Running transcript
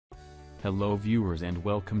Hello viewers and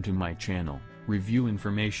welcome to my channel, Review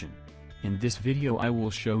Information. In this video I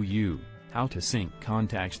will show you how to sync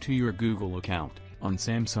contacts to your Google account on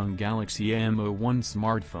Samsung Galaxy M01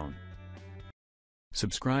 smartphone.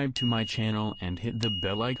 Subscribe to my channel and hit the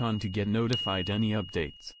bell icon to get notified any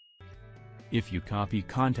updates. If you copy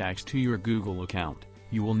contacts to your Google account,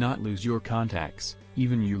 you will not lose your contacts,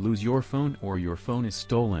 even you lose your phone or your phone is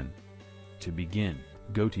stolen. To begin,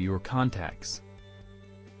 go to your contacts.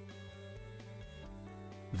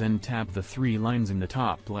 Then tap the three lines in the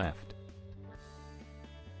top left.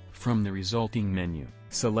 From the resulting menu,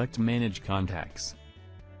 select Manage Contacts.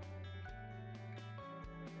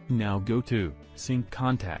 Now go to Sync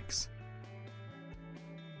Contacts.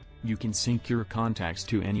 You can sync your contacts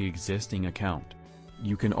to any existing account.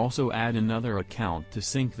 You can also add another account to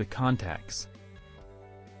sync the contacts.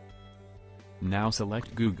 Now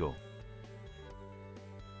select Google.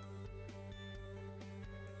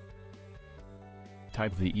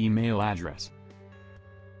 Type the email address.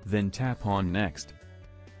 Then tap on Next.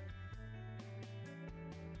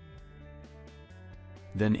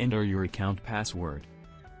 Then enter your account password.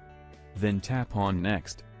 Then tap on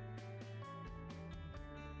Next.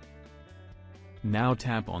 Now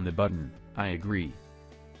tap on the button, I agree.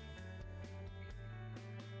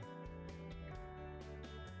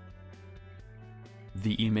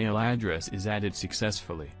 The email address is added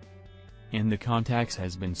successfully. And the contacts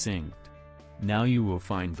has been synced. Now you will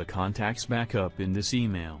find the contacts backup in this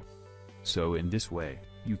email. So in this way,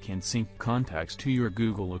 you can sync contacts to your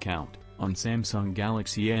Google account on Samsung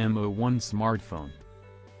Galaxy M01 smartphone.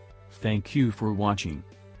 Thank you for watching.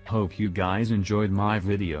 Hope you guys enjoyed my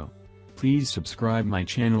video. Please subscribe my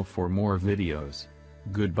channel for more videos.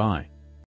 Goodbye.